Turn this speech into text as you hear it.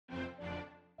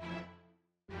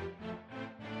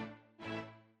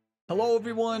Hello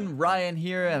everyone, Ryan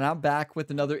here, and I'm back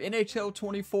with another NHL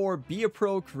 24 Be a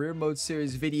Pro Career Mode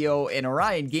Series video. And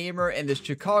Ryan Gamer and the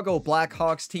Chicago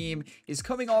Blackhawks team is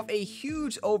coming off a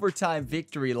huge overtime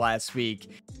victory last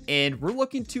week. And we're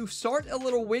looking to start a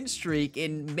little win streak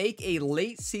and make a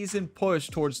late season push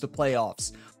towards the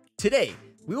playoffs. Today,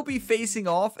 we'll be facing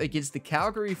off against the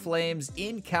Calgary Flames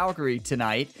in Calgary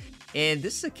tonight. And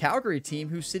this is a Calgary team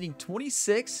who's sitting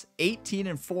 26, 18,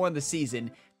 and 4 in the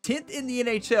season. 10th in the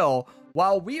NHL,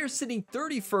 while we are sitting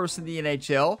 31st in the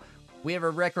NHL. We have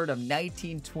a record of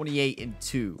 19, 28, and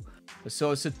 2. So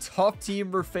it's a tough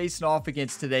team we're facing off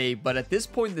against today, but at this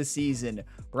point in the season,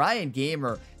 Ryan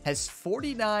Gamer has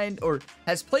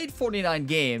played 49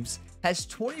 games, has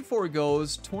 24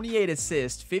 goals, 28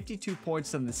 assists, 52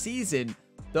 points on the season.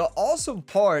 The awesome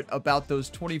part about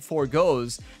those 24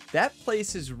 goals, that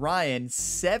places Ryan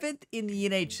 7th in the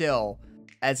NHL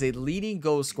as a leading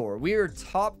goal scorer. We are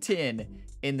top 10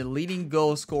 in the leading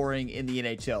goal scoring in the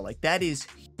NHL. Like, that is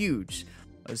huge.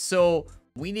 So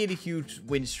we need a huge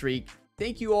win streak.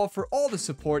 Thank you all for all the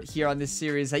support here on this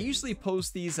series. I usually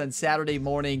post these on Saturday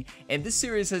morning, and this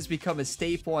series has become a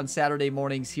staple on Saturday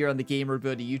mornings here on the Gamer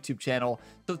Ability YouTube channel.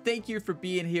 So thank you for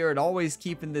being here and always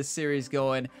keeping this series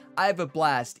going. I have a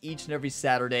blast each and every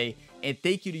Saturday, and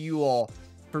thank you to you all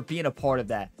for being a part of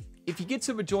that. If you get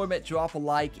some enjoyment, drop a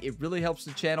like. It really helps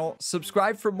the channel.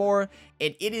 Subscribe for more.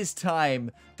 And it is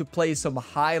time to play some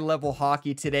high-level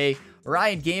hockey today.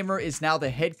 Ryan Gamer is now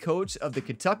the head coach of the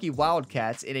Kentucky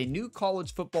Wildcats in a new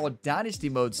college football dynasty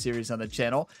mode series on the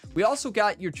channel. We also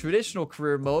got your traditional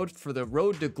career mode for the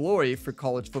Road to Glory for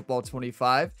College Football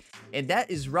 25. And that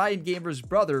is Ryan Gamer's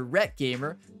brother, Rhett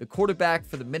Gamer, the quarterback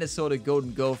for the Minnesota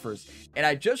Golden Gophers. And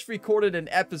I just recorded an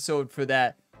episode for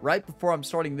that right before I'm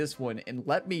starting this one, and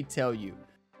let me tell you,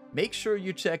 make sure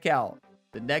you check out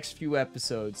the next few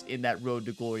episodes in that Road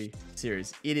to Glory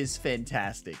series. It is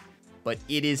fantastic. But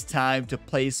it is time to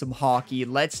play some hockey.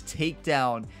 Let's take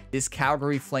down this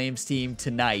Calgary Flames team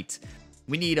tonight.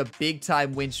 We need a big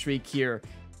time win streak here.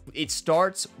 It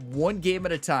starts one game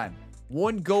at a time,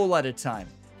 one goal at a time.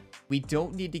 We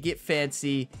don't need to get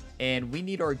fancy, and we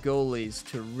need our goalies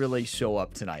to really show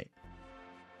up tonight.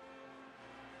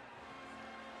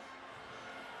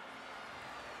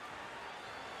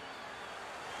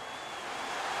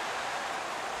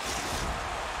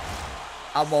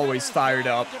 I'm always fired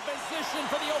up.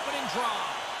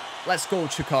 Let's go,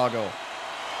 Chicago.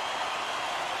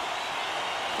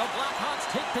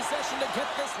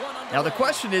 Now the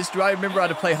question is, do I remember how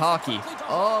to play hockey?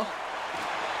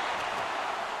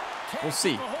 We'll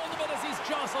see.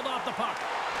 Makes a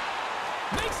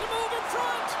move in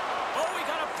front. Oh, he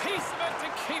got a piece of it to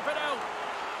keep it out.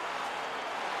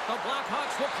 The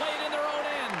Blackhawks will play it in their own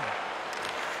end.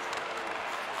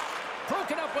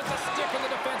 Broken up with the stick in the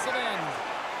defensive end.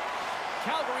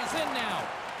 Calgary's in now.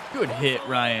 Good hit,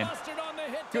 Ryan.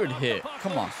 Good hit.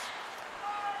 Come on.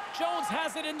 Jones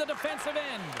has it in the defensive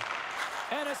end.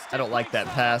 I don't like that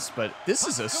pass, but this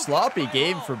is a sloppy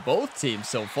game for both teams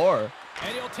so far.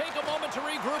 And he'll take a moment to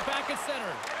regroup back at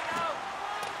center.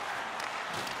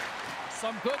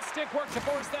 Some good stick work to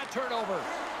force that turnover.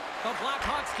 The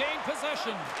Blackhawks gain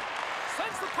possession.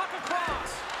 Sends the puck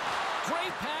across.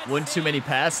 One too many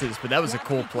passes, but that was a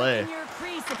cool play. If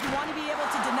you want to be able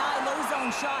to deny low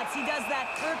zone shots, he does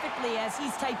that perfectly as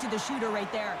he's tight to the shooter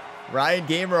right there. Ryan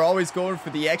Gamer always going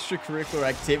for the extracurricular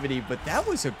activity, but that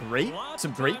was some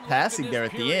great passing there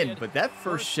at the end. But that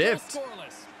first shift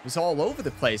was all over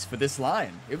the place for this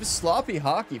line. It was sloppy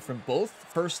hockey from both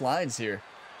first lines here.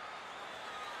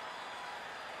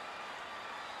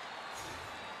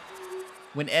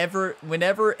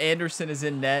 Whenever Anderson is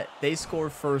in net, they score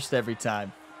first every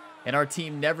time. And our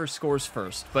team never scores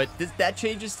first. But that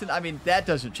changes tonight. I mean, that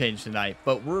doesn't change tonight.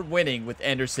 But we're winning with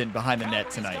Anderson behind the net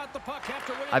tonight.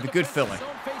 I have a good feeling.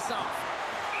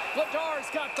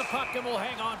 Got the puck and will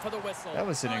hang on for the whistle. That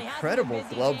was an incredible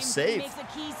glove save. He makes a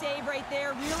key save right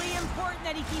there. Really important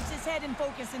that he keeps his head in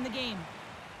focus in the game.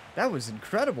 That was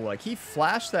incredible. Like, he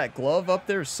flashed that glove up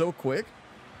there so quick.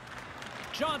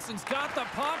 Johnson's got the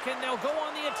puck, and they'll go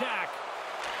on the attack.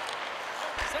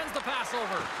 Sends the pass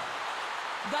over.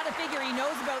 Got to figure he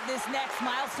knows about this next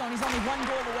milestone. He's only one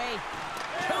goal away.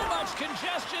 Too much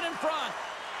congestion in front.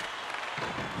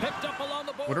 Picked up along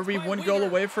the boards. What are we one goal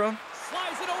away from?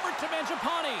 Slides it over to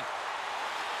Mangiapane.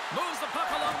 Moves the puck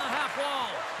along the half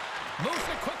wall. Moves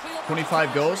it quickly over.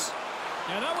 25 goals.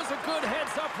 And that was a good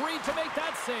heads-up read to make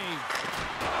that save.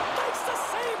 Makes the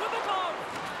save with the glove.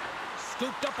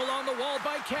 Scooped up along the wall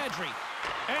by Kadri.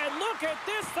 And look at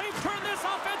this. They've turned this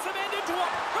offensive end into a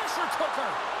pressure cooker.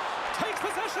 Takes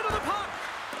possession of the puck.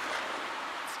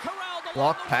 It's corralled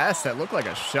Block pass that looked like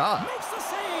a shot. Makes the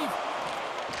save.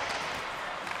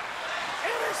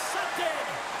 Intercepted.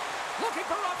 Looking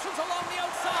for options along the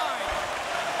outside.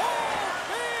 Oh,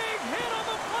 big hit on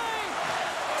the play.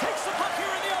 Takes the puck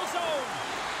here in the ozone.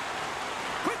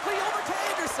 Quickly over to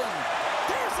Anderson.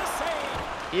 There's a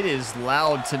save. It is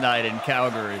loud tonight in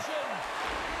Calgary.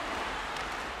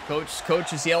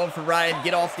 Coach is yelling for Ryan,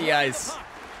 get off the ice.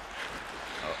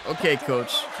 Oh, okay,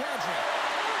 coach.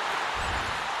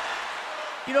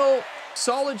 You know,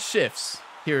 solid shifts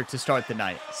here to start the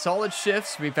night. Solid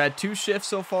shifts. We've had 2 shifts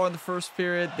so far in the first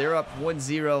period. They're up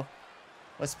 1-0.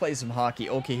 Let's play some hockey.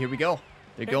 Okay, here we go.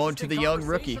 They're going to the young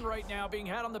rookie. Right now being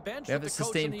had on the bench they haven't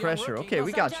sustained pressure. Okay,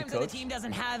 we got you, coach. The team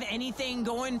doesn't have anything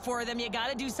going for them. You got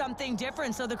to do something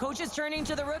different. So the coach is turning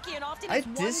to the rookie, and often I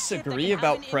disagree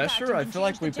about pressure. I feel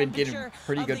like we've been getting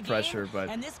pretty good pressure, but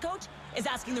and this coach is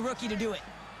asking the rookie to do it.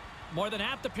 More than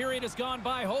half the period has gone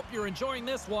by. Hope you're enjoying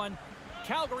this one.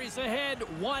 Calgary's ahead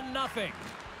 1-0.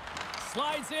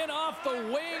 Slides in off the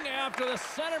wing after the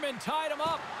centerman tied him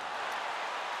up.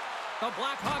 The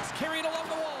Blackhawks carried along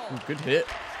the wall. Ooh, good hit.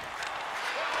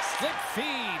 Slip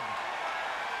feed.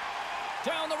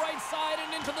 Down the right side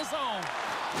and into the zone.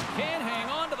 Can't hang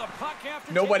on to the puck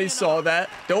after. Nobody saw that.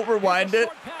 Don't rewind it.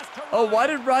 Oh, why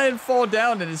did Ryan fall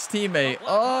down and his teammate?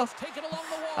 I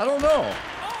don't know.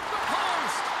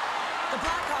 The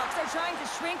Blackhawks are trying to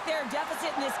shrink their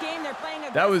deficit in this game. They're playing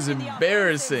that was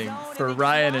embarrassing for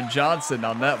Ryan and Johnson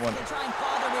on that one. They try and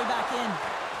claw their way back in.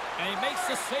 And he makes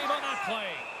the save on that play.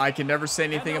 I can never say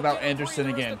anything about Anderson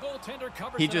again.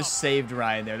 He just saved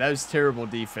Ryan there. That was terrible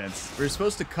defense. We were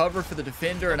supposed to cover for the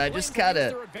defender, and I just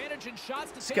gotta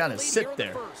sit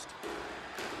there.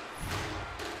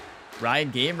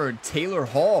 Ryan Gamer and Taylor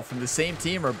Hall from the same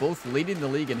team are both leading the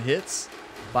league in hits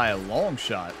by a long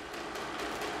shot.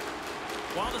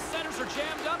 While the centers are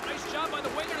jammed up, nice job by the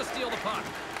winger to steal the puck.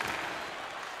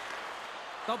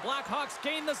 The Blackhawks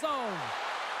gain the zone.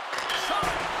 Shot,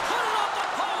 put it off the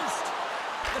post.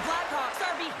 The Blackhawks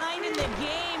are behind in the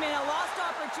game and a lost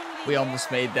opportunity. We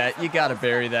almost made that. You got to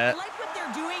bury that. I like what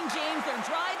they're doing, James. They're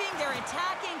driving, they're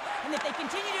attacking, and if they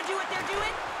continue to do what they're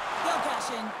doing, they'll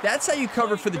cash in. That's how you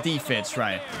cover for the defense,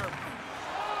 Ryan.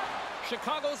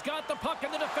 Chicago's got the puck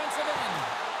in the defensive end.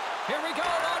 Here we go,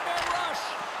 one-man rush.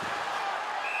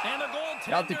 And the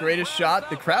goaltender. Not the greatest shot.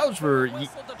 The crowds were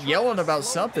yelling about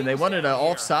something. They wanted an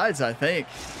offsides, I think.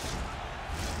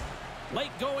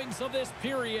 Late goings of this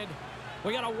period.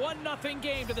 We got a 1-0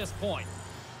 game to this point.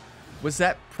 Was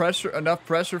that enough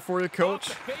pressure for you, Coach?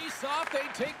 Face off, they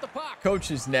take the puck.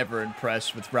 Coach is never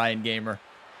impressed with Ryan Gamer.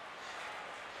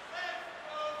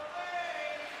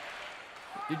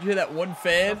 Did you hear that one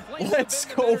fan? Let's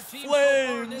go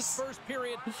Flames! This first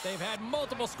period, they've had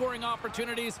multiple scoring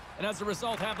opportunities, and as a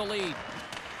result, have the lead.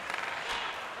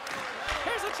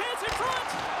 Here's a chance in front.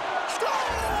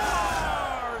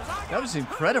 Scores! That was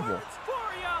incredible.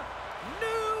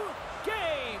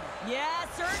 Yeah,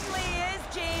 certainly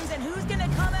is, James. And who's going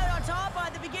to come out on top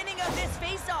at the beginning of this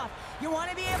face-off? You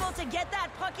want to be able to get that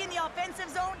puck in the offensive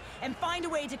zone and find a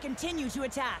way to continue to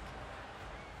attack.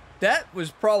 That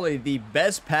was probably the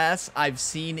best pass I've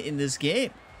seen in this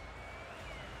game.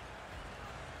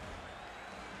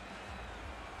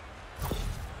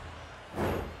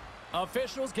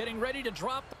 Officials getting ready to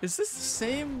drop. Is this the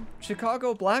same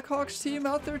Chicago Blackhawks team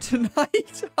out there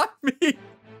tonight? I mean,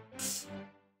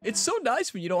 it's so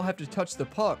nice when you don't have to touch the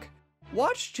puck.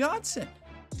 Watch Johnson.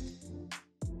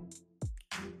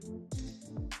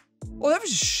 Oh, that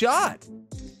was a shot.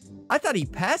 I thought he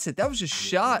passed it. That was a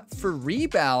shot for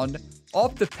rebound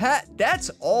off the pat. That's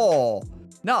all.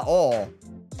 Not all.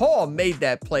 Paul made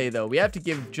that play, though. We have to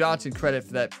give Johnson credit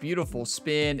for that beautiful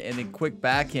spin and then quick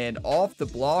backhand off the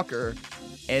blocker.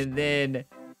 And then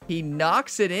he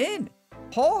knocks it in.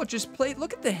 Paul just played.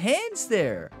 Look at the hands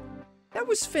there. That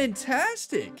was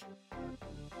fantastic.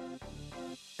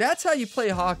 That's how you play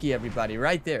hockey, everybody,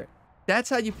 right there.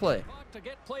 That's how you play.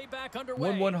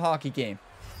 1-1 hockey game.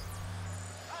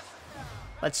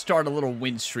 Let's start a little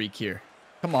win streak here.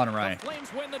 Come on, Ryan. The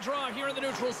Flames win the draw here in the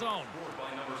neutral zone.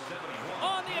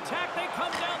 On the attack, they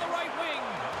come down the right wing.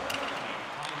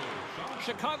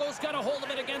 Chicago's got a hold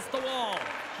of it against the wall.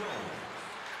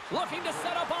 Looking to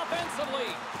set up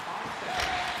offensively.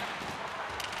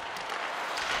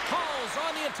 Paul's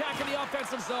on the attack in the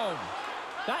offensive zone.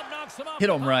 That knocks him off. Hit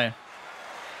him, Ryan.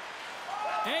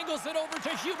 Angles it over to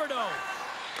Huberdeau.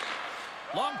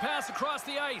 Long pass across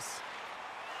the ice.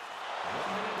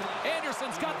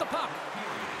 Anderson's got the puck.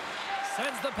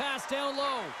 Sends the pass down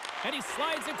low. And he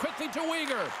slides it quickly to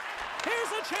Weegar.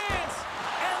 Here's a chance.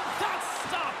 And that's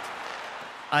stopped.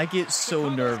 I get so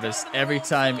nervous every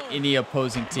time any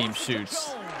opposing team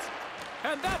shoots.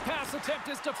 And that pass attempt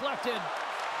is deflected.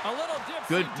 A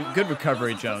little Good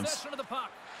recovery, Jones.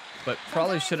 But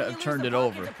probably shouldn't have turned it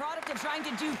over. It's a product of trying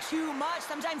to do too much.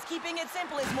 Sometimes keeping it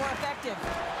simple is more effective.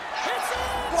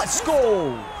 Let's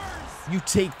go! You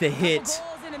take the hit.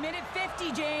 Goals in a minute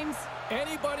 50, James.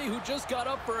 Anybody who just got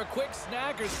up for a quick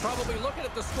snack is probably looking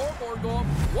at the scoreboard going,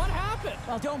 what happened?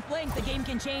 Well, don't blink. The game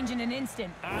can change in an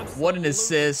instant. Absolutely. What an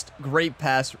assist. Great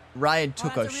pass. Ryan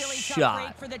took Well, a really shot.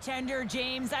 Tough break for the tender,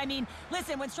 James. I mean,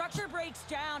 listen, when structure breaks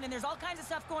down and there's all kinds of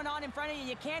stuff going on in front of you,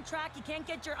 you can't track, you can't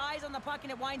get your eyes on the puck,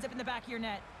 and it winds up in the back of your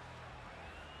net.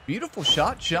 Beautiful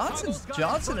shot.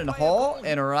 Johnson and Hall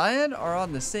and Orion are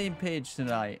on the same page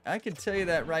tonight. I can tell you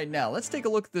that right now. Let's take a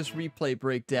look at this replay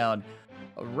breakdown.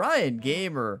 Ryan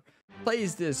Gamer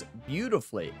plays this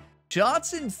beautifully.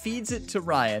 Johnson feeds it to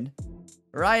Ryan.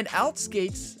 Ryan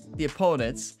outskates the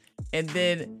opponents and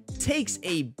then takes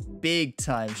a big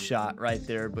time shot right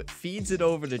there, but feeds it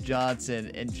over to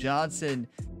Johnson, and Johnson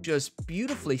just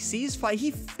beautifully sees fight. He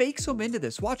fakes him into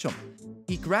this. Watch him.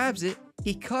 He grabs it,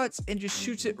 he cuts, and just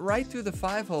shoots it right through the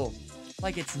 5-hole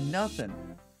like it's nothing.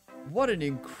 What an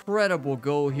incredible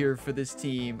goal here for this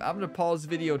team. I'm going to pause the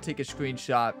video, take a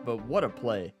screenshot, but what a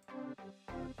play.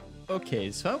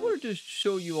 Okay, so I wanted to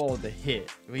show you all the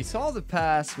hit. We saw the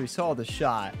pass, we saw the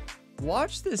shot.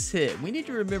 Watch this hit. We need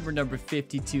to remember number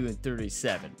 52 and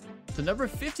 37. So number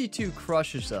 52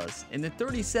 crushes us, and the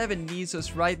 37 knees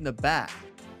us right in the back.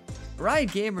 Ryan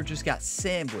Gamer just got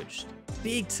sandwiched.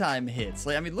 Big time hits.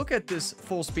 Like, I mean, look at this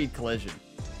full speed collision.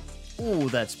 Ooh,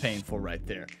 that's painful right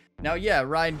there. Now, yeah,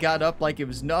 Ryan got up like it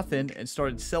was nothing and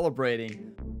started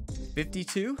celebrating.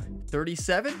 52,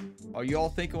 37. Are you all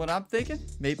thinking what I'm thinking?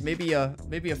 Maybe a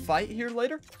fight here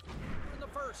later?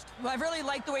 Well, I really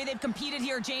like the way they've competed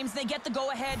here, James. They get the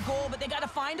go-ahead goal, but they got to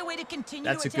find a way to continue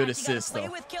That's to a attack. good assist, play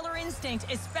though. with killer instinct,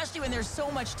 especially when there's so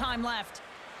much time left.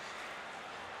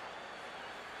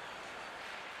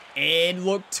 And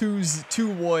look,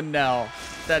 2-1 now.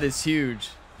 That is huge.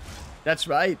 That's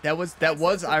right. That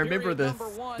was. I remember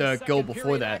the goal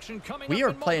before that. We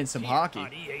are playing some hockey.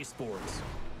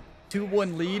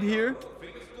 2-1 lead here.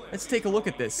 Let's take a look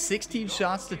at this. 16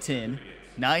 shots to 10,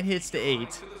 9 hits to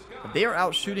 8. They are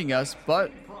out shooting us,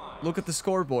 but look at the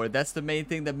scoreboard. That's the main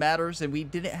thing that matters, and we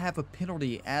didn't have a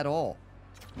penalty at all.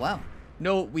 Wow.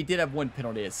 No, we did have one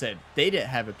penalty. It said they didn't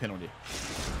have a penalty.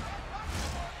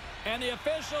 And the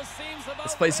official seems about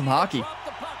Let's play some hockey.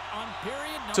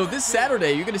 So this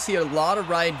Saturday, you're going to see a lot of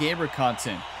Ryan Gamer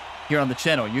content here on the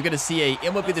channel. You're going to see a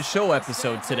MLB The Show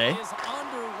episode today.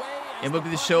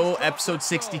 MLB The Show episode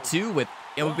 62 with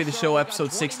MLB The Show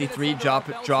episode 63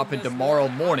 dropping tomorrow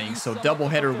morning. So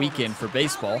doubleheader weekend for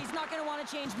baseball.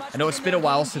 I know it's been a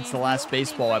while since the last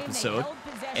baseball episode.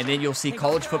 And then you'll see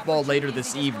college football later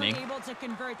this evening.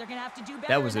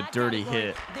 That was a dirty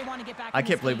hit. I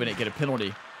can't believe we didn't get a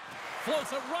penalty.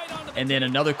 And then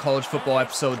another college football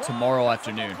episode tomorrow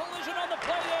afternoon.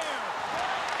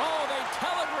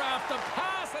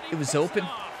 It was open.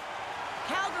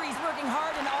 Calgary's working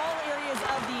hard in all areas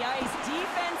of the ice.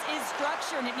 Defense is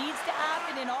structure, and it needs to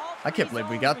happen in all. I can't believe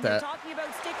we got that. Talking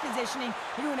about stick positioning,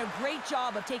 they're doing a great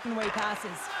job of taking away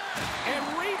passes. And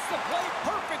reads the play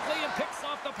perfectly and picks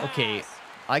off the pass. Okay,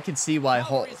 I can see why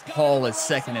Hall is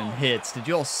second in hits. Did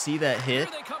you all see that hit?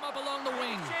 Here they come up along the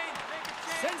wing.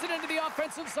 Sends it into the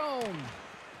offensive zone.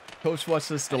 Coach wants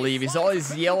us to leave. He's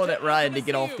always yelling at Ryan to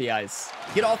get off the ice.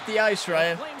 Get off the ice,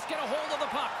 Ryan. Flames get a hold of the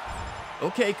puck.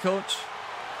 Okay, coach.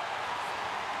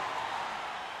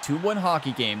 2-1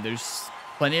 hockey game. There's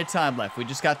plenty of time left. We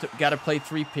just got to play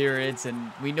 3 periods,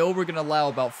 and we know we're going to allow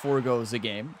about 4 goals a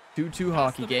game. 2-2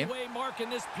 hockey game. Mark in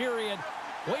this period.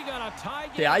 We got a tie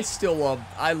game. Yeah,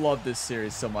 I love this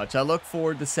series so much. I look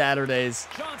forward to Saturdays.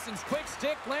 Johnson's quick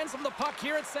stick lands him the puck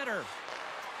here at center.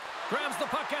 Grabs the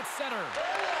puck at center.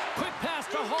 Quick pass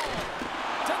to Hall.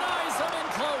 Denies him in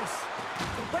close.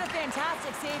 What a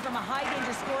fantastic save from a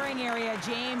high-danger scoring area,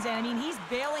 James. And, I mean, he's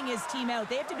bailing his team out.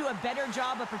 They have to do a better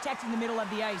job of protecting the middle of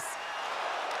the ice.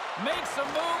 Makes a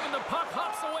move, and the puck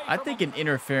hops away. I think an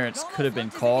interference could have been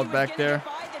called back there.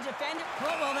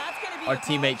 Our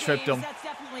teammate tripped him.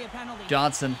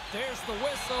 Johnson. There's the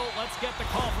whistle. Let's get the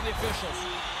call from the officials.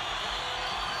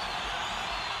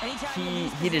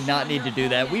 He did not need to do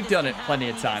that. We've done it plenty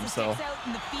of times, though.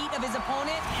 In the feet of his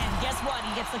opponent, and guess what?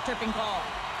 He gets the tripping call.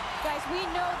 Guys, we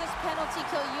know this penalty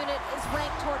kill unit is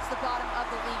ranked towards the bottom of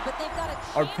the league, but they've got a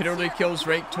chance. Our penalty kills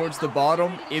ranked towards the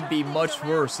bottom. It'd be much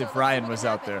worse if Ryan was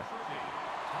out there.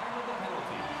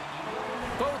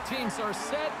 Both teams are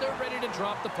set. They're ready to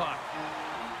drop the puck.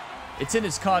 It's in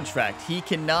his contract. He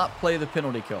cannot play the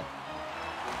penalty kill.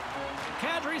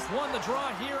 Calgary's won the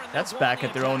draw here. And That's back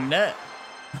at their own net.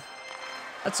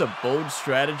 That's a bold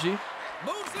strategy.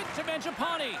 Moves it to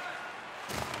Mangiapane.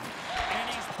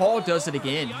 Hall does it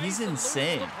again. He's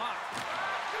insane.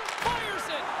 Fires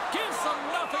it. Gives them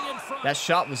nothing in front. That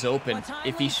shot was open.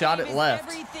 If he shot it left.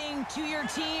 Everything to your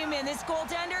team, and this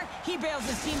goaltender, he bails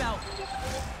his team out.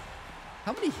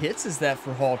 How many hits is that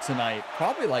for Hall tonight?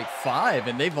 Probably like 5,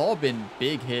 and they've all been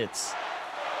big hits.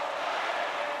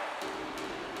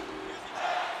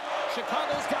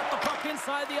 Chicago's got the puck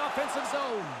inside the offensive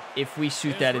zone. If we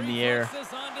shoot that in the air.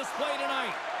 His on display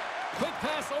tonight. Quick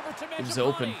pass over to It was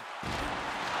open.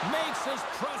 Makes his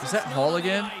presence Is that known Hall on the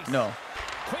again? ice. No.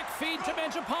 Quick feed to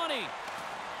Mangiapane.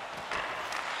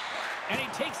 And he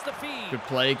takes the feed. Good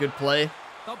play, good play.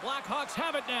 The Blackhawks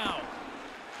have it now.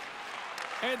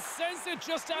 And sends it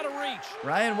just out of reach.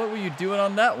 Ryan, what were you doing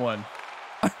on that one?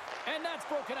 And that's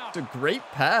broken out. It's a great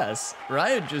pass.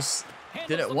 Ryan just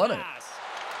didn't want it.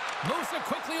 Moves it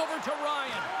quickly over to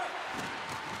Ryan.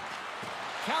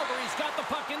 Calgary's got the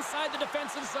puck inside the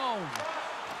defensive zone.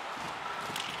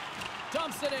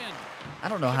 Dumps it in. I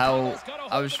don't know how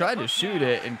I was trying to shoot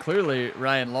it, and clearly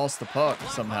Ryan lost the puck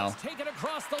somehow. Take it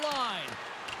across the line.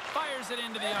 Fires it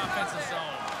into the offensive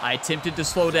zone. I attempted to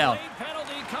slow down. Late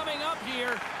penalty coming up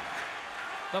here.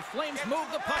 The Flames move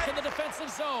the puck in the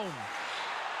defensive zone.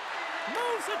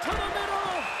 Moves it to the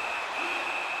middle.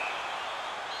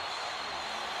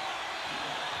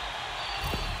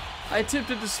 I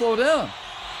attempted to slow down.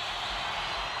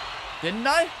 Didn't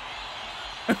I?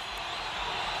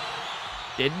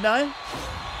 Didn't I?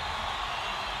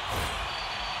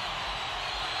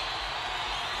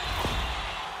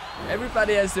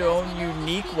 Everybody has their own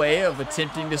unique way of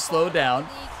attempting to slow down.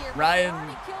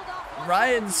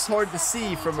 Ryan's hard to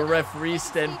see from a referee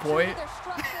standpoint.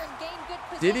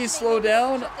 Did he slow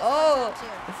down? Oh!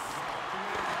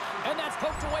 And that's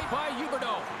poked away by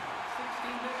Huberdeau.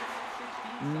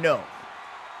 No.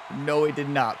 No, he did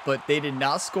not. But they did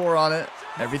not score on it.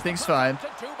 Everything's fine.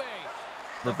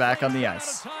 We're back on the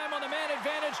ice.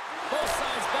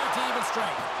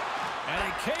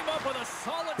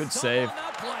 Good save.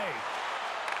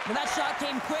 Well, that shot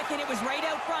came quick, and it was right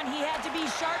out front. He had to be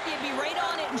sharp. He had to be right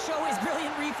on it and show his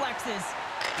brilliant reflexes.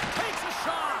 Takes a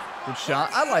shot. Good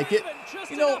shot. I like it.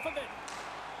 You know,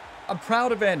 I'm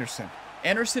proud of Anderson.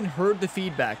 Anderson heard the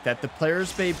feedback that the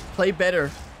players may play better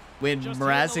when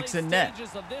Mrazek's in net.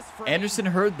 Anderson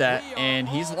heard that, and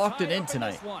he's locked it in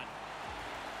tonight.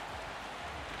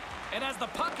 And as the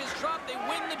puck is dropped, they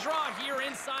win the draw here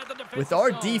inside the defensive With our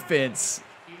zone. defense,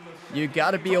 you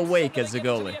got to be awake as a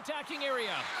goalie. Centering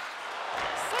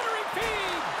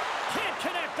feed. Can't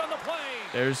connect on the play.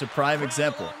 There's a prime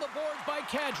example. Along the boards by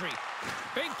Kadri.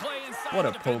 Big play inside What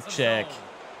a the poke defensive check. zone.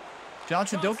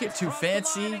 Johnson, don't get too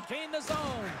fancy.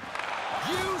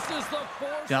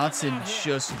 Johnson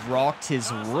just rocked his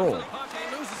roll.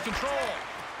 Loses control.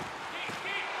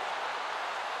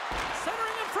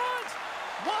 Centering in front.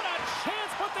 What a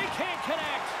chance, but they can't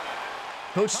connect.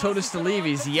 Coach told us to leave.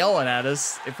 He's yelling at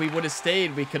us. If we would have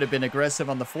stayed, we could have been aggressive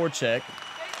on the forecheck.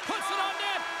 Puts it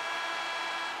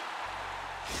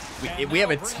on net. We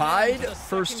have a tied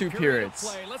first 2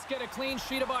 periods. Let's get a clean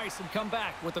sheet of ice and come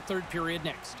back with the third period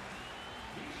next.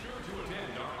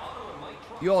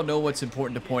 You all know what's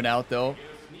important to point out, though.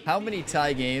 How many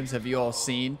tie games have you all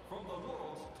seen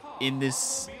in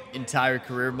this entire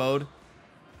career mode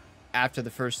after the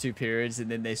first 2 periods, and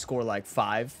then they score like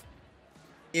 5?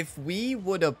 If we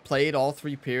would have played all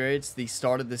 3 periods the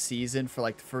start of the season for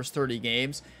like the first 30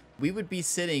 games, we would be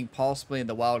sitting possibly in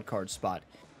the wild card spot.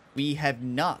 We have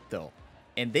not, though,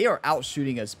 and they are out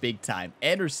shooting us big time.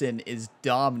 Anderson is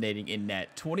dominating in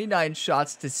net. 29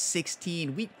 shots to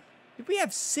 16. Did we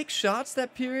have 6 shots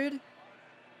that period?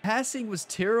 Passing was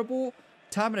terrible.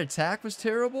 Time and attack was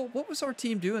terrible. What was our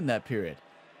team doing that period?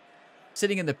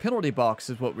 Sitting in the penalty box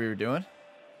is what we were doing.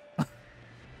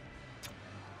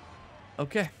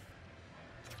 Okay.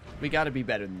 We got to be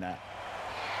better than that.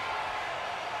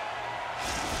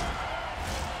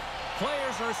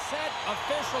 Players are set.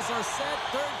 Officials are set.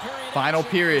 Third period. Final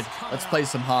period. Let's play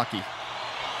some hockey.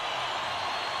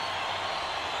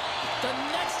 The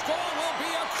next goal will be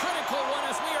a critical one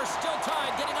as we are still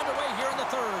tied, getting underway here in the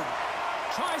third.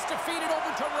 Tries to feed it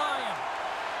over to Ryan.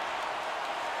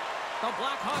 The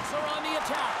Blackhawks are on the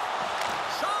attack.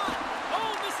 Shot.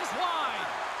 Oh, misses wide.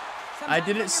 I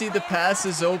didn't see the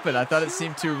passes open. I thought it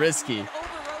seemed too risky.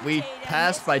 We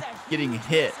passed by getting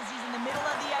hit. He's in the middle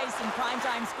of the ice in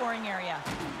prime-time scoring area.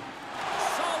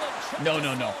 No.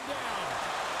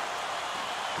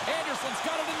 Anderson's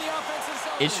got it in the offensive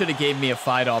zone. It should have gave me a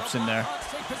fight option there.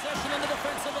 Take possession in the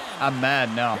defensive end. I'm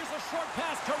mad now. Here's a short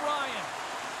pass to Ryan.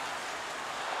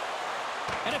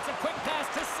 And it's a quick pass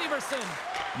to Severson.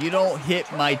 You don't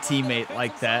hit my teammate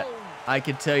like that. I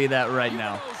can tell you that right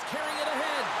now. Carrying it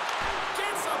ahead.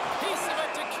 Gets a piece of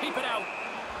it to keep it out.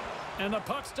 And the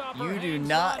puck stopper. You do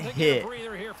not hit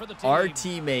our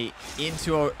teammate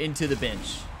into the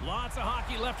bench. Lots of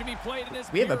hockey left to be played in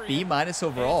this We have a B-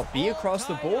 overall. B across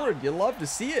the board. You love to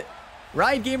see it.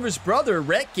 Ryan Gamer's brother,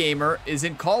 Rhett Gamer, is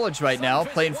in college right now,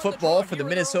 playing football for the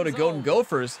Minnesota Golden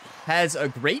Gophers. Has a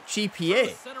great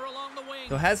GPA.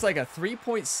 So has like a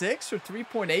 3.6 or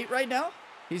 3.8 right now.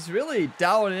 He's really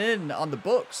dialing in on the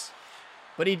books.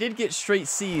 But he did get straight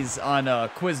C's on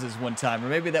quizzes one time, or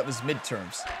maybe that was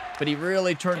midterms. But he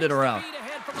really turned it around.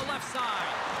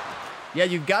 Yeah,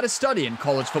 you've got to study in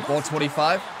college football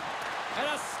 25.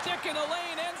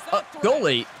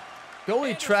 Goalie.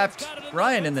 Goalie trapped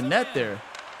Ryan in the net there.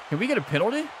 Can we get a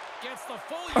penalty?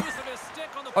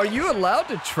 Are you allowed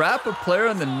to trap a player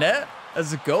in the net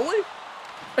as a goalie?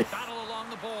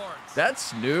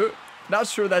 That's new. Not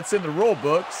sure that's in the rule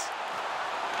books.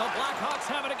 The Blackhawks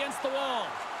have it against the wall.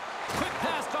 Quick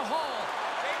pass to Hall.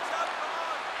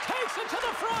 Takes it to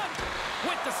the front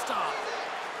with the stop.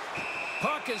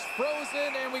 Puck is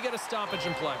frozen, and we get a stoppage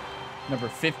in play. Number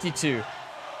 52.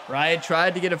 Ryan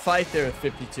tried to get a fight there with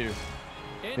 52.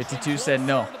 52 said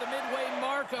no.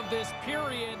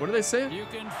 What are they saying? You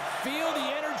can feel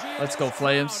the energy. Let's go,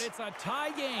 Flames. It's a tie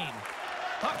game.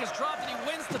 Puck is dropped, and he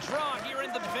wins the draw here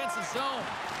in the defensive zone.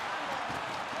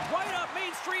 Right up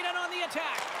Main Street and on the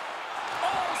attack.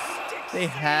 Oh, they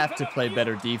have to play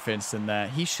better defense than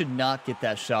that. He should not get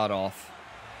that shot off.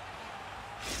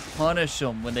 Punish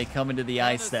them when they come into the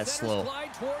ice that slow.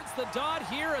 Glide towards the dot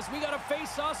here as we got a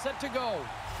face-off set to go.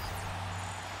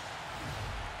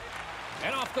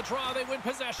 And off the draw, they win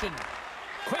possession.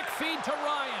 Quick feed to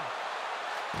Ryan.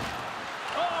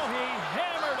 Oh, he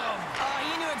hammered him.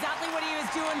 He knew exactly what he was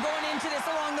doing going into this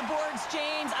along the boards,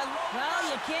 James. Well,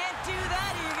 you can't do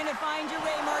that or you're going to find your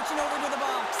way marching over to the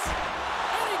box.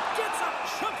 And he gets a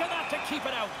chunk of that to keep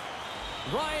it out.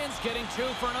 Ryan's getting two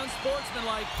for an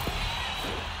unsportsmanlike.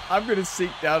 I'm going to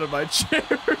sink down in my chair.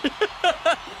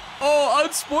 Oh,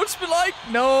 unsportsmanlike?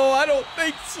 No, I don't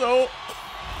think so.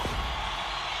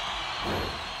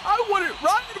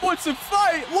 Ryan wants to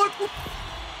fight. Look. They'll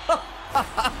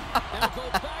go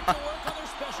back to work on their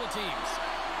special teams.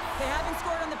 They haven't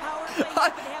scored on the power play.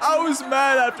 I was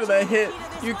mad after that hit.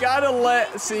 You gotta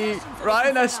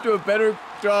Ryan has to do a better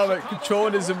job at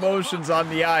controlling his emotions on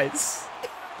the ice.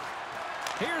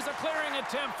 Here's a clearing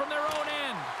attempt from their own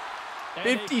end.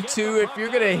 52, if you're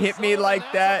gonna hit me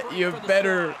like that, you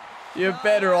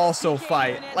better also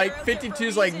fight. Like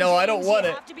 52's like, no, I don't want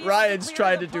it. Ryan's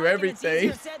trying to do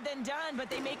everything.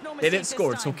 They didn't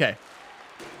score. It's okay.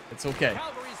 It's okay.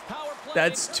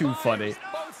 That's too funny.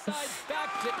 Both sides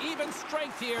back to even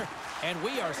strength here, and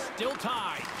we are still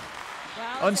tied.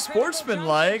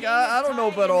 Unsportsmanlike? I don't know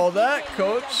about all that,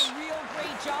 Coach.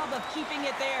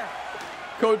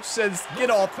 Coach says, get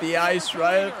off the ice,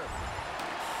 Ryan.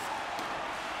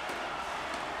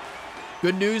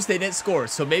 Good news, they didn't score,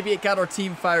 so maybe it got our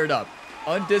team fired up.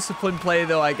 Undisciplined play,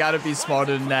 though. I got to be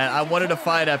smarter than that. I wanted to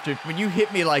fight after. When you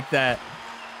hit me like that,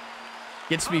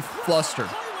 gets me flustered.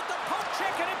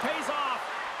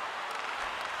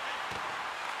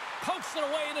 Pokes it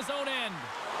away in his own end.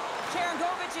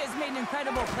 Has made an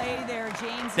incredible play there,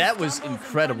 James. That was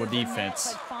incredible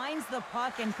defense. But finds the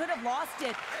puck and could have lost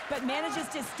it, but manages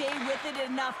to stay with it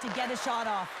enough to get a shot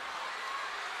off.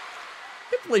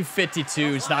 I believe 52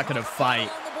 is not going to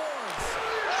fight.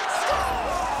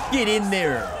 Get in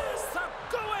there.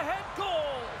 Go-ahead goal.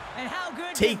 And how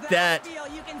good Take that. Feel?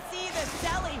 You can see the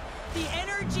Selly. The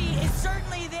energy is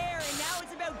certainly there, and now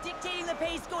it's about dictating the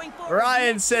pace going forward.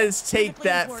 Ryan says, take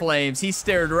that, Flames. He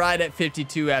stared right at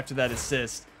 52 after that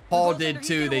assist. Paul did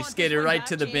too. They skated right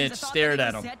to the bench, stared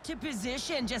at him. Set to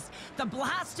position, just the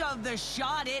blast of the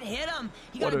shot, it hit him.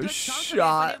 What a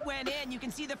shot. It went in. You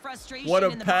can see the frustration. What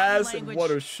a pass and what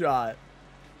a shot.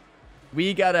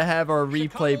 We got to have our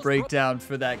replay breakdown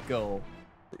for that goal.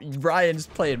 Ryan's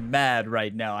playing mad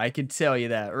right now. I can tell you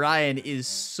that. Ryan is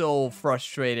so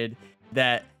frustrated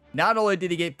that not only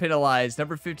did he get penalized,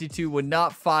 number 52 would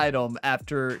not fight him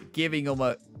after giving him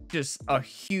just a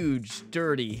huge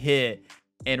dirty hit.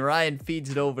 And Ryan feeds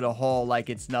it over to Hall like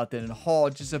it's nothing. And Hall,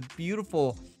 just a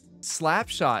beautiful slap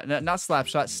shot. Not slap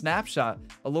shot, snapshot.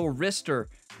 A little wrister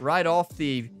right off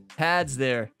the pads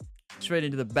there. Straight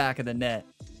into the back of the net.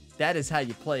 That is how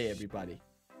you play, everybody.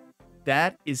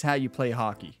 That is how you play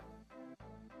hockey.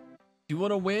 Do you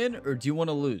want to win or do you want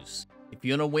to lose? If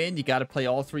you want to win, you got to play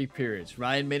all 3 periods.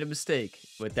 Ryan made a mistake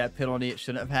with that penalty. It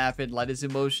shouldn't have happened. Let his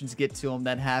emotions get to him.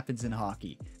 That happens in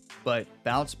hockey. but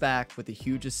bounce back with a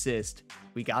huge assist.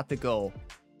 We got the goal.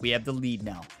 We have the lead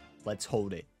now. Let's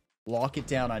hold it. Lock it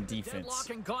down on defense. Deadlock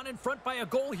and gone in front by a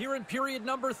goal here in period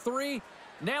number 3.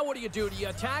 Now what do? Do you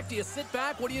attack? Do you sit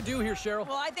back? What do you do here, Cheryl?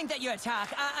 Well, I think that you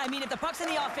attack. I mean, if the puck's in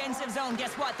the offensive zone,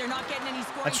 guess what? They're not getting any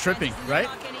scoring. That's tripping, chances, right?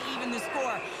 They're not going to even the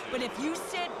score. But if you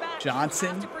sit back, Johnson,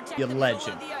 you have to protect you the middle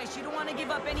legend. of the ice. You don't want to give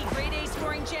up any grade A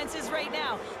scoring chances right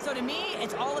now. So to me,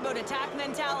 it's all about attack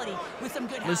mentality with some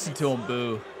good Listen habits. to him,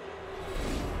 boo.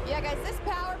 Yeah, guys, this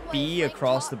power play B is ranked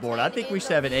across top the board. 10 I think we in should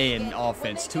the have an A league, in and when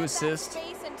offense. they 2 get that assists.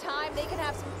 space and time, they can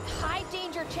have some high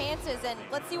danger chances, and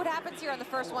let's see what happens here on the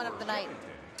first one of the night.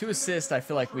 2 assists. I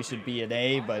feel like we should be an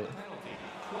A, but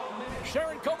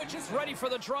Sharon Kovic is ready for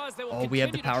the draws. They will we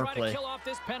have the continue power to try play. to kill off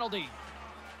this penalty.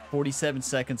 47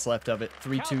 seconds left of it.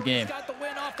 3-2 Calgary's game. got the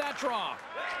win off that draw.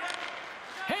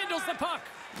 Handles the puck.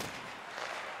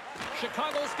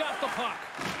 Chicago's got the puck.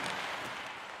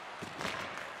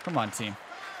 Come on, team.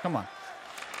 Come on.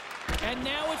 And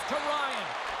now it's to Ryan.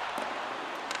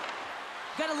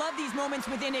 Gotta love these moments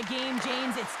within a game,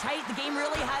 James. It's tight. The game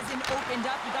really hasn't opened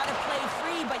up. You gotta play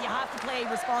free, but you have to play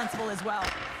responsible as well.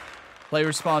 Play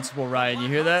responsible, Ryan. You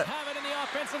hear that? Have it in the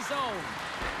offensive zone.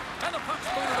 And the puck's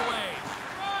booted away.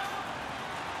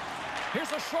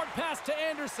 Here's a short pass to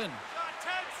Anderson.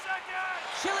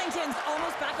 Shillington's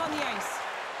almost back on the ice.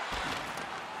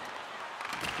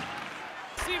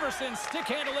 Severson stick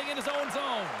handling in his own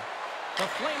zone. The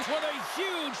Flames with a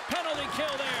huge penalty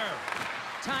kill there.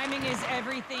 Timing is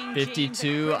everything.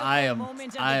 52. I am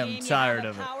tired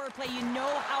of it. Power play. You know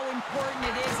how important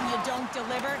it is, and you don't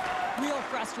deliver. Real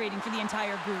frustrating for the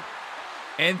entire group.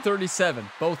 And 37.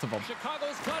 Both of them.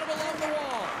 Chicago's got it along the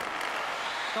wall.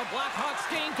 The Blackhawks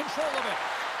gain control of it.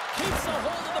 Keeps a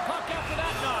hold of the puck after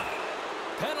that knock.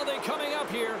 Penalty coming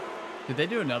up here. Did they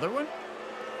do another one?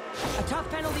 A tough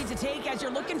penalty to take as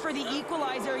you're looking for the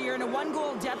equalizer. You're in a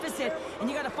 1-goal deficit, and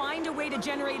you got to find a way to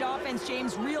generate offense,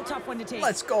 James. Real tough one to take.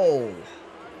 Let's go.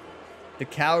 The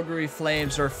Calgary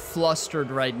Flames are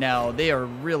flustered right now. They are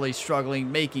really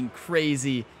struggling, making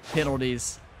crazy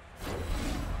penalties.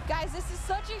 Guys, this is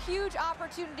such a huge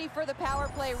opportunity for the power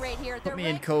play right here. They're me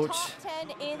in, ranked coach. top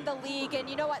 10 in the league, and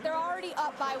you know what? They're already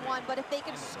up by 1, but if they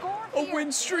can score A here,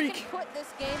 win streak. they can put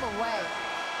this game away.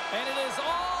 And it is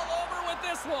all over with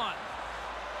this one.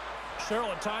 Cheryl,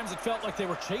 at times it felt like they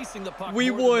were chasing the puck. We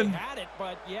more than won. They had it,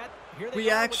 but yet here they We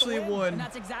are actually with the win. won. And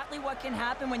that's exactly what can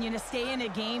happen when you stay in a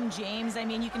game, James. I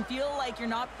mean, you can feel like you're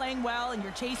not playing well and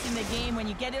you're chasing the game. When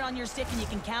you get it on your stick and you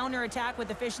can counterattack with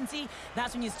efficiency,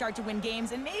 that's when you start to win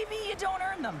games, and maybe you don't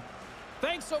earn them.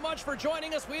 Thanks so much for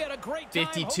joining us. We had a great time.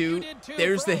 Hope 52. you did too.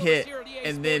 There's For the all of us hit, here at EA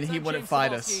and then Sports, he I'm wouldn't James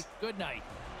fight Cebulski. us. Good night.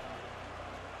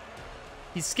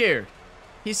 He's scared.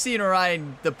 He's seen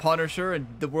Ryan the Punisher in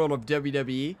the world of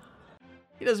WWE.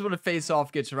 He doesn't want to face off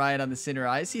against Ryan on the center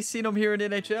ice. He's seen him here in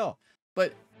NHL.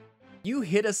 But you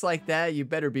hit us like that, you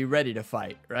better be ready to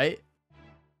fight, right?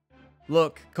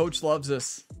 Look, Coach loves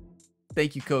us.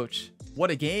 Thank you, Coach.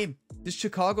 What a game. This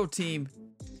Chicago team,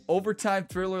 overtime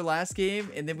thriller last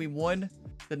game, and then we won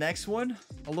the next one.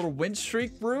 A little win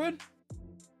streak brewing.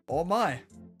 Oh my.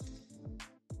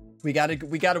 We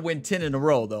gotta win 10 in a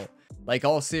row, though. Like,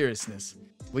 all seriousness.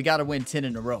 We gotta win 10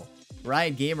 in a row.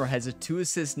 Ryan Gamer has a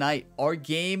 2-assist night. Our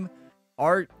game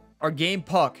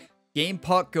puck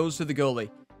goes to the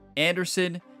goalie.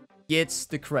 Anderson gets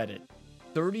the credit.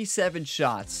 37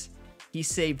 shots. He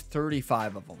saved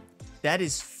 35 of them. That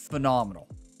is phenomenal.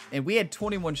 And we had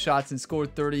 21 shots and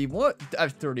scored 31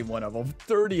 of them,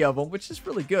 30 of them, which is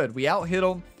really good. We out-hit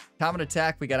them. Time and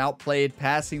attack, we got outplayed.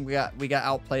 Passing, we got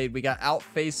outplayed. We got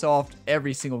out-face-offed.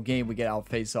 Every single game we get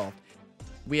out-face-offed.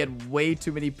 We had way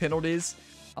too many penalties.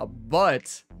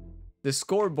 But the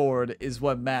scoreboard is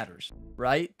what matters,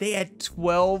 right? They had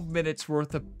 12 minutes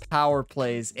worth of power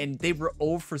plays, and they were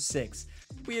 0 for 6.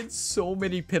 We had so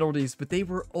many penalties, but they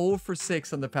were 0 for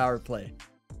 6 on the power play.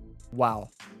 Wow.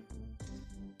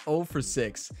 0 for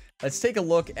 6. Let's take a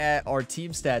look at our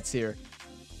team stats here.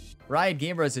 Ryan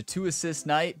Gamer has a 2-assist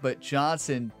night, but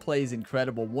Johnson plays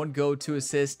incredible. 1 goal, 2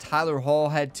 assists. Tyler Hall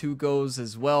had 2 goals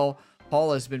as well.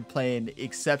 Hall has been playing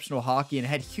exceptional hockey and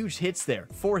had huge hits there.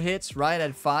 4 hits. Ryan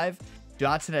had 5.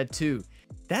 Johnson had 2.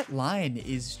 That line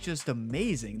is just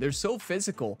amazing. They're so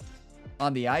physical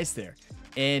on the ice there.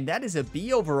 And that is a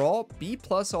B overall, B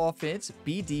plus offense,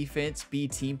 B defense, B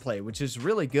team play, which is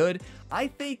really good. I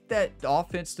think that the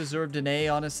offense deserved an A,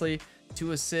 honestly.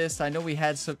 2 assists. I know we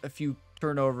had a few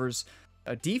turnovers.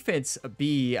 Defense, a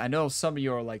B. I know some of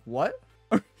you are like, what?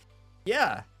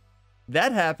 Yeah,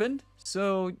 that happened.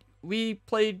 So we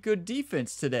played good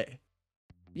defense today.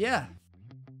 Yeah.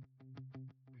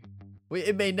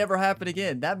 It may never happen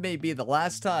again. That may be the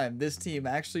last time this team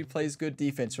actually plays good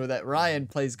defense, or that Ryan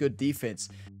plays good defense.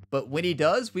 But when he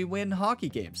does, we win hockey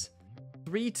games.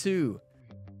 3-2.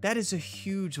 That is a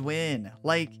huge win.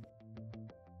 Like,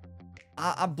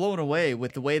 I'm blown away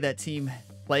with the way that team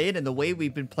played and the way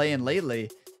we've been playing lately.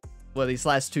 Well, these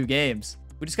last 2 games.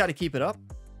 We just got to keep it up.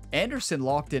 Anderson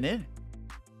locked it in.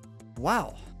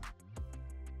 Wow.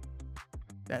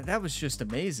 That was just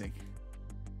amazing.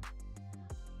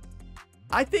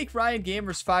 I think Ryan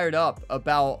Gamer's fired up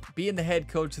about being the head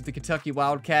coach of the Kentucky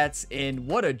Wildcats, and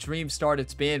what a dream start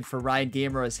it's been for Ryan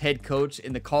Gamer as head coach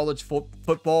in the college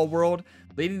football world,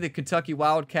 leading the Kentucky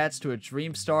Wildcats to a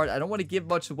dream start. I don't want to give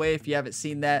much away if you haven't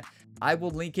seen that. I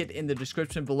will link it in the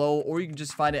description below, or you can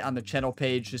just find it on the channel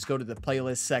page. Just go to the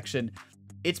playlist section.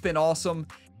 It's been awesome.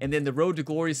 And then the Road to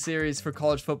Glory series for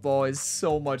college football is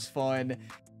so much fun.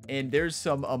 And there's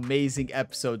some amazing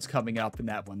episodes coming up in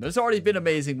that one. There's already been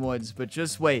amazing ones, but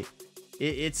just wait.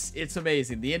 It's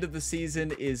amazing. The end of the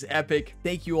season is epic.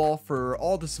 Thank you all for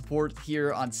all the support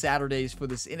here on Saturdays for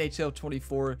this NHL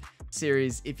 24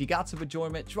 series. If you got some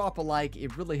enjoyment, drop a like.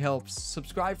 It really helps.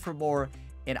 Subscribe for more.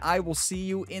 And I will see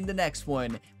you in the next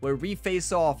one, where we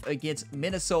face off against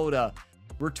Minnesota.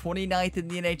 We're 29th in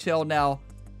the NHL now.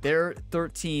 They're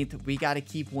 13th. We got to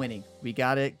keep winning. We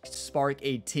got to spark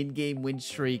a 10-game win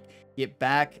streak. Get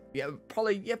back.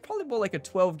 Probably more like a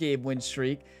 12-game win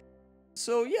streak.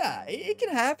 So, yeah, it can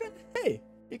happen. Hey,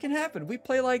 it can happen. We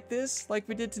play like this, like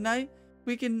we did tonight.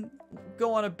 We can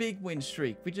go on a big win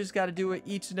streak. We just got to do it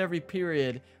each and every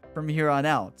period from here on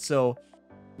out. So,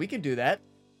 we can do that.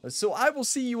 So, I will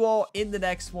see you all in the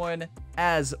next one.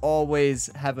 As always,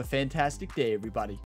 have a fantastic day, everybody.